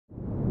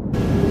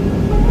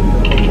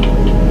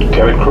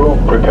Cabin crew,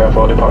 prepare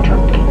for departure.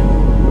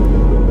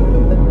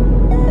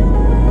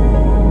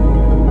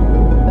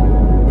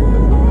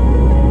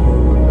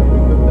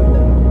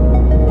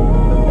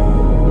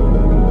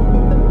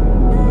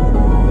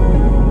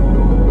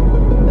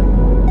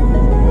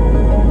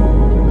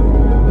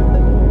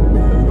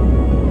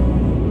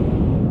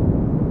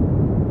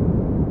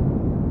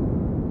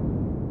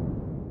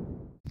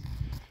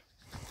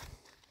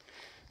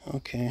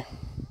 Okay,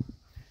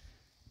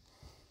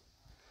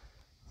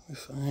 we're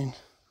fine.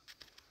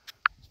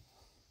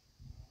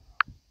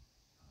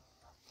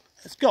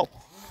 Let's go.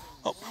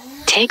 Oh.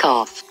 Take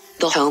off.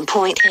 The home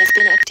point has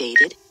been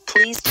updated.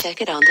 Please check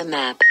it on the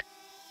map.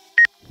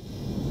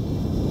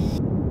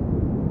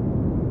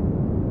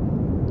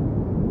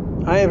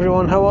 Hi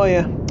everyone, how are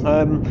you?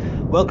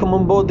 Welcome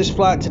on board this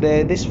flight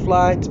today. This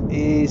flight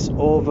is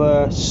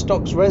over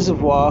Stocks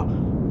Reservoir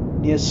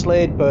near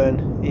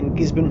Sladeburn in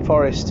Gisburn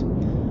Forest.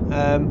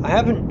 I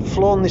haven't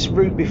flown this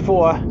route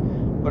before,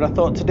 but I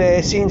thought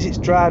today, since it's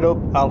dried up,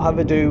 I'll have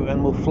a do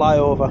and we'll fly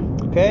over.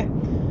 Okay?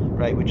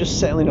 Right, we're just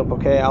settling up.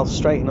 Okay, I'll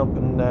straighten up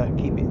and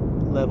keep it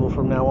level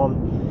from now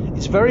on.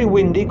 It's very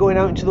windy going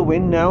out into the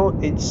wind now.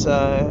 It's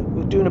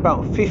we're doing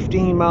about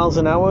 15 miles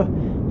an hour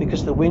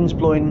because the wind's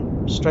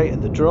blowing straight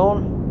at the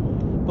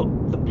drone.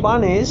 But the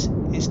plan is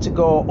to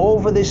go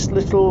over this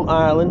little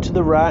island to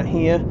the right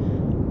here,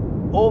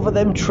 over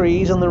them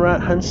trees on the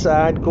right hand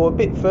side, go a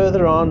bit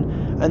further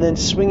on, and then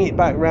swing it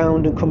back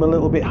round and come a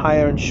little bit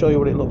higher and show you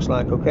what it looks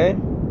like. Okay,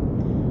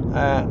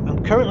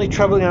 I'm currently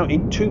traveling out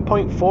in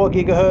 2.4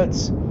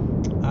 gigahertz.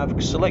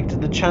 I've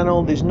selected the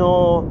channel. There's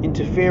no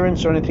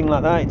interference or anything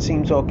like that. It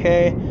seems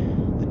okay.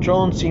 The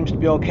drone seems to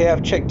be okay.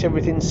 I've checked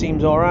everything,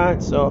 seems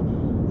alright, so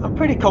I'm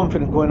pretty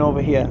confident going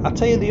over here. I'll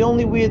tell you, the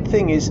only weird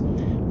thing is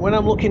when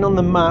I'm looking on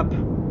the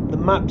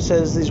map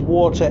says there's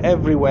water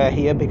everywhere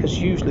here, because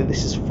usually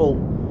this is full,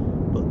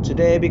 but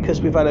today,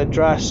 because we've had a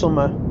dry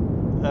summer,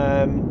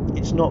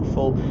 it's not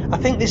full. I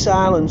think this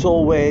island's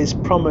always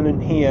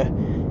prominent here.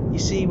 You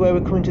see where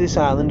we're coming to this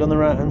island on the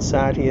right hand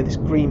side here, this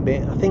green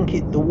bit. I think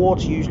the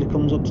water usually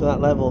comes up to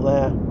that level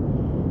there.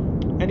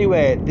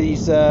 Anyway,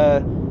 there's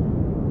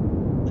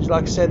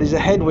like I said, there's a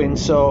headwind,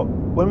 so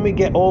when we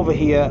get over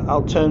here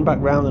I'll turn back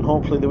round and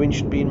hopefully the wind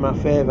should be in my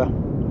favour.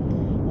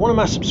 One of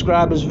my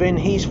subscribers, Vin,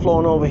 he's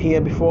flown over here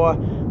before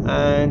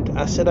and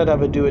I said I'd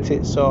have a do at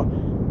it, so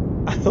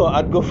I thought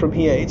I'd go from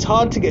here. It's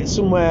hard to get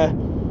somewhere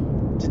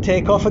to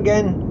take off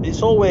again.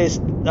 It's always,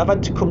 I've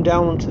had to come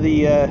down onto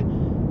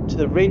to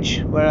the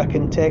ridge where I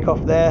can take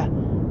off there,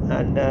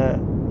 and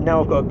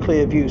now I've got a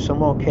clear view, so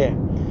I'm okay.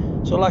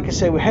 So like I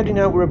say, we're heading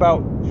out. We're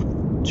about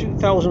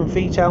 2,000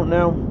 feet out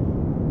now,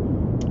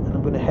 and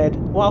I'm going to head,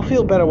 well, I'll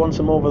feel better once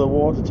I'm over the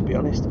water, to be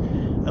honest.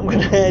 I'm going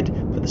to head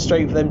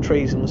straight for them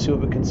trees and we'll see what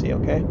we can see.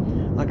 Okay,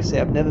 like I say,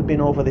 I've never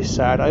been over this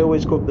side. I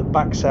always go up the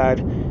back side,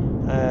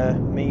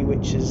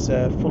 which is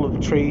full of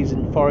trees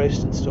and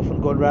forest and stuff,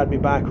 and go and ride my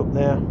bike up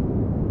there.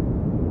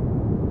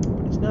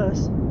 But it's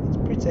nice, it's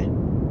pretty.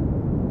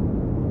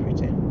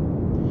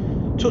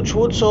 Touch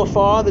wood, so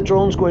far the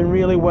drone's going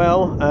really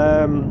well.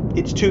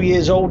 It's 2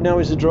 years old now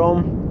as a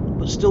drone,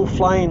 but still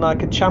flying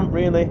like a champ,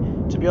 really,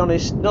 to be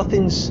honest.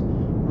 Nothing's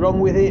wrong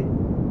with it.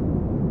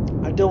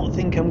 I don't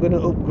think I'm going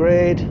to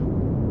upgrade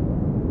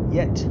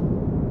yet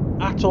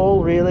at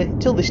all, really,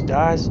 until this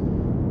dies.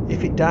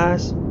 If it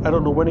dies, I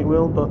don't know when it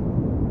will, but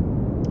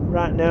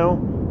right now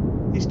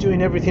it's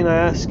doing everything I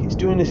ask. It's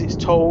doing as it's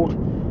told.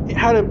 It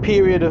had a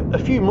period a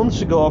few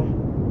months ago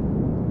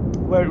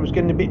where it was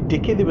getting a bit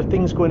dicky. There were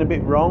things going a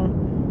bit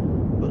wrong,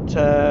 but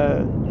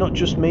not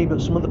just me, but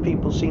some other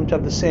people seem to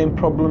have the same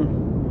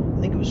problem.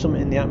 I think it was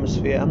something in the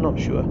atmosphere, I'm not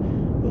sure,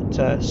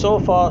 but so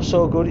far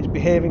so good. It's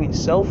behaving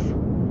itself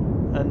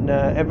and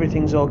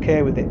everything's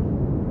okay with it.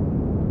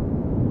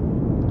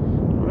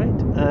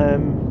 Alright,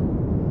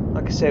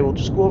 like I say, we'll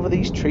just go over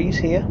these trees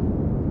here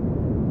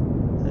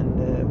and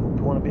we'll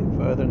go on a bit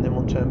further and then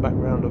we'll turn back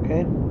round.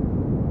 Okay,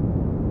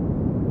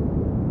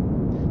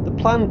 the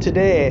plan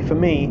today for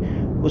me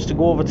was to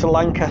go over to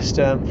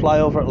Lancaster and fly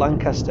over at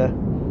Lancaster,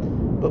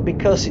 but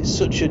because it's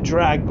such a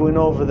drag going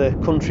over the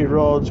country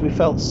roads, we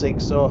felt sick,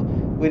 so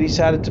we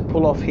decided to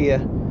pull off here,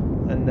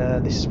 and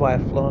this is why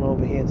I've flown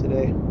over here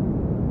today.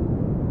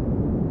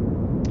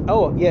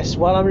 Oh yes,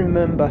 while I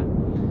remember,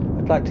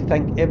 I'd like to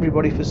thank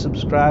everybody for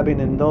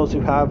subscribing, and those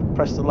who have,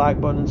 pressed the like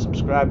button and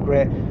subscribe,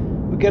 great.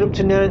 We get up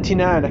to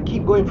 99. I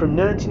keep going from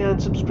 99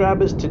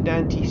 subscribers to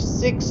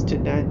 96 to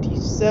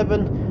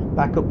 97,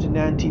 back up to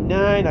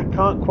 99. I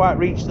can't quite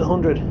reach the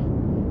 100.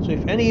 So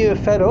if any of you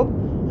are fed up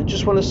and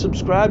just want to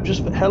subscribe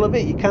just for the hell of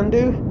it, you can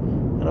do,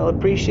 and I'll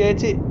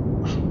appreciate it.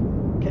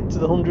 Get to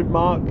the 100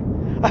 mark.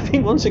 I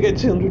think once I get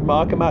to the 100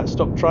 mark I might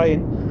stop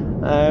trying.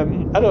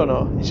 I don't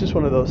know, it's just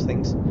one of those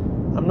things.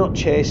 I'm not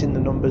chasing the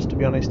numbers, to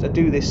be honest. I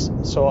do this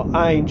so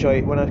I enjoy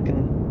it when I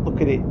can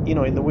look at it, you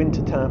know, in the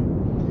winter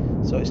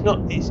time. So I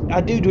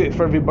do it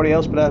for everybody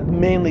else, but I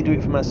mainly do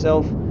it for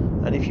myself,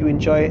 and if you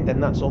enjoy it, then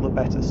that's all the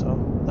better. So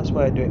that's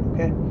why I do it.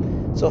 Okay,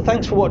 so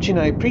thanks for watching.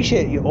 I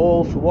appreciate you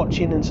all for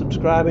watching and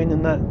subscribing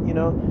and that, you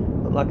know,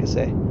 but like I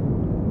say,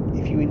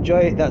 If you enjoy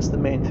it, that's the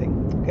main thing.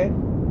 Okay.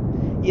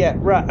 Yeah,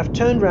 right, I've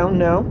turned round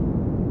now,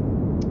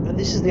 and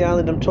this is the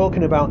island I'm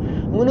talking about.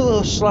 I'm going to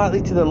go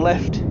slightly to the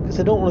left because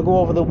I don't want to go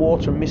over the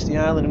water and miss the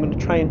island. I'm going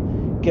to try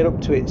and get up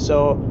to it.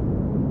 So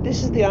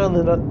this is the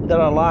island that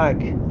I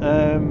like.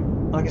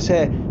 Like I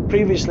say,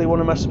 previously one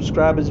of my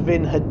subscribers,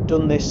 Vin, had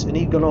done this and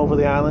he'd gone over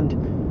the island,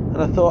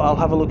 and I thought I'll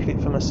have a look at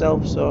it for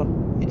myself. So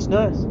it's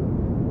nice.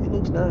 It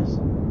looks nice.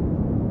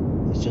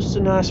 It's just a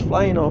nice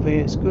flying over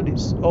here. It's good.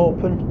 It's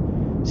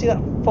open. See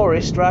that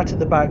forest right at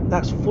the back?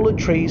 That's full of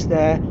trees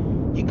there.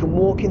 You can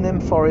walk in them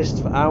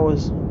forests for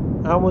hours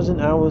and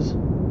hours.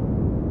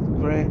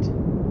 Great.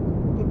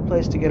 Good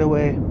place to get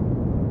away.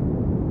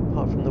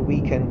 Apart from the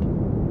weekend.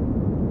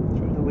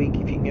 Through the week,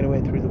 if you can get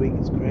away through the week,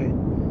 it's great.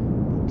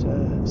 But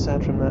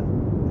aside from that,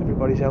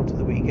 everybody's out at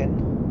the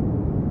weekend.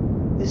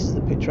 This is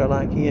the picture I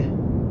like here.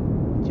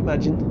 Could you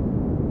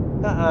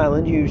imagine? That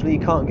island, usually you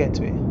can't get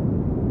to it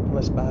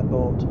unless by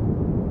boat.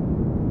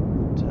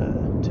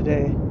 But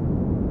today,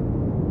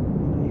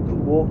 you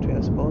could walk to it,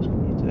 I suppose,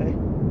 couldn't you, today?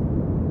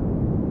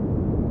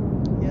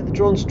 Yeah, the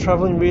drone's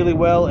travelling really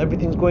well.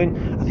 Everything's going.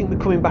 I think we're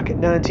coming back at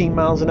 19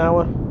 miles an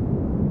hour.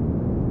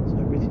 So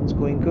everything's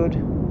going good.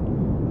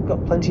 I've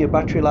got plenty of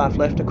battery life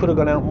left. I could have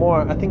gone out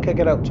more. I think I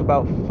get up to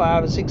about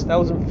 5,000 or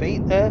 6,000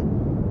 feet there,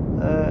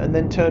 and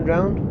then turned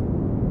round.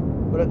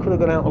 But I could have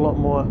gone out a lot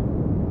more.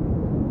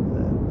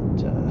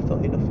 But I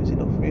thought enough is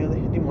enough, really.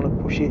 I didn't want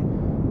to push it,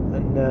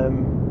 and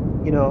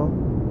you know,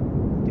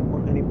 didn't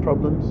want any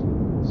problems.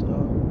 So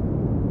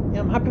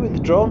yeah, I'm happy with the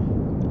drone.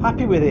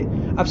 Happy with it.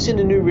 I've seen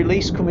a new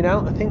release coming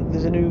out. I think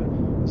there's a new,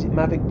 is it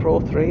Mavic Pro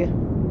 3? I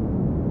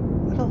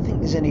don't think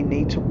there's any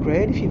need to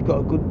upgrade if you've got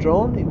a good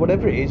drone,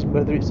 whatever it is,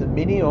 whether it's a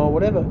mini or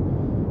whatever.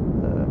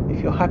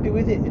 If you're happy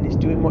with it and it's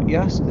doing what you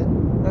ask,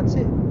 then that's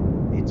it.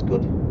 It's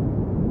good. I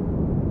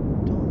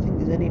don't think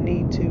there's any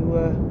need to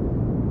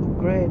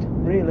upgrade,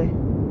 really.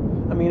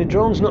 I mean, a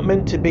drone's not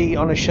meant to be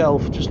on a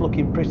shelf just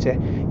looking pretty.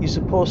 You're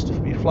supposed to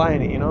be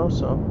flying it, you know,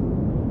 so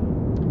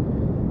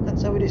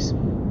that's how it is.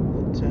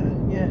 But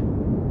yeah,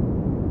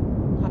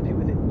 happy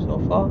with it so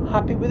far.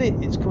 Happy with it.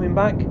 It's coming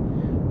back.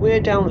 We're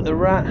down at the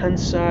right hand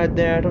side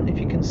there. I don't know if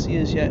you can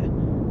see us yet.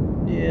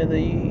 Yeah,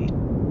 the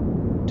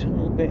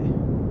tunnel bit,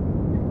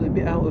 probably a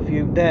bit out of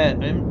view there,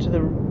 to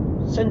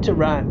the centre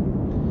right.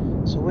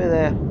 So we're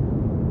there.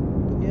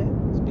 But yeah,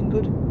 it's been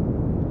good.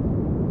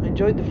 I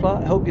enjoyed the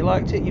flight. I hope you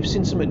liked it. You've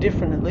seen something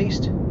different at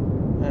least.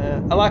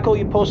 I like all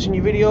you posting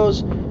your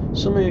videos.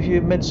 Some of you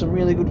have made some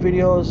really good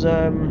videos,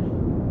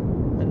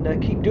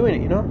 and keep doing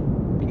it, you know.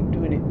 Keep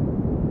doing it.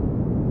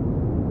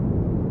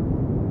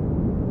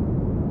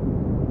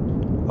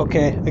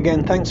 Okay,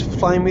 again, thanks for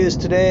flying with us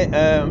today.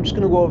 I'm just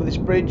going to go over this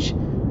bridge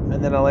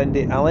and then I'll end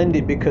it. I'll end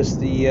it because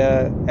the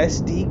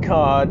SD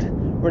card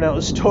ran out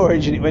of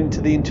storage and it went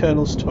to the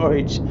internal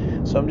storage.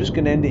 So I'm just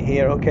going to end it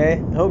here, okay?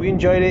 I hope you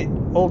enjoyed it.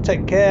 All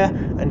take care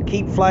and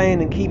keep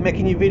flying and keep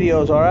making your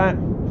videos, alright?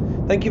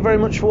 Thank you very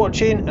much for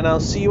watching, and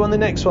I'll see you on the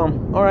next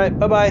one. Alright,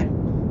 bye-bye.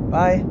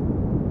 Bye.